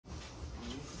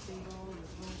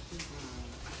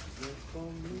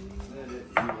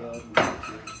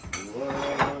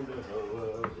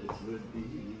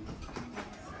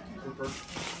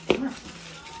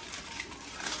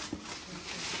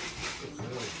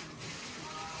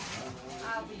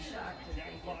shocked if they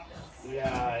get this.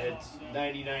 Yeah, it's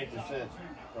 99%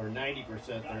 or 90%.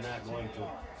 They're not going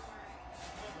to.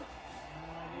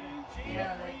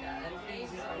 Yeah, they got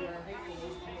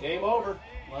it. Game over.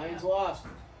 Lions lost.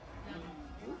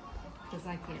 Because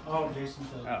I can't. Oh, Jason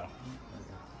said.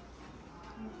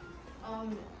 Oh.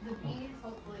 The bees,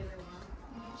 hopefully they won't.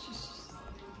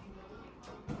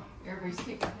 Everybody's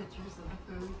taking pictures of the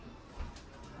food.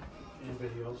 And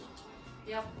videos.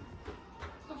 Yep.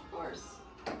 Of course.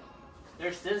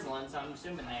 They're sizzling, so I'm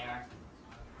assuming they are.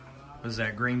 Was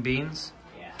that green beans?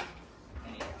 Yeah.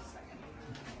 I need a second.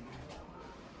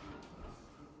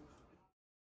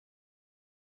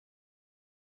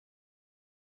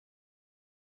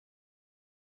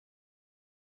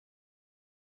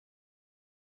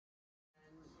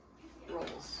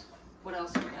 Rolls. What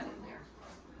else we got in there?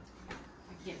 I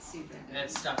can't see that.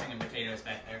 That's stuffing and potatoes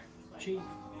back there. Cheese.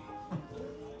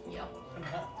 Yep.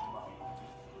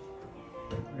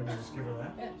 Maybe just give her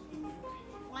that.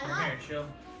 Why Come here,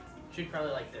 she'd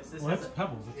probably like this. This Well, is that's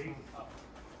pebbles.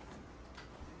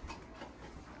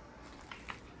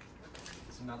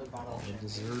 it's another bottle. The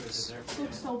desserts.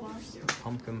 Looks so bossy.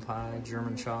 Pumpkin pie,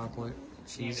 German chocolate,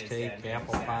 cheesecake, Maybe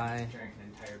apple pie. Drink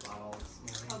an entire bottle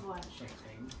this morning. Of what?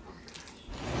 Champagne.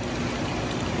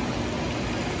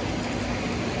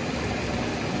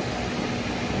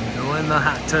 Go in the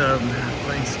hot tub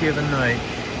Thanksgiving night.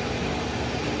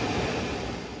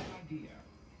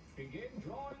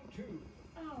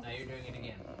 Now you're doing it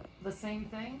again. The same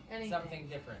thing? Something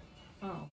different. Oh.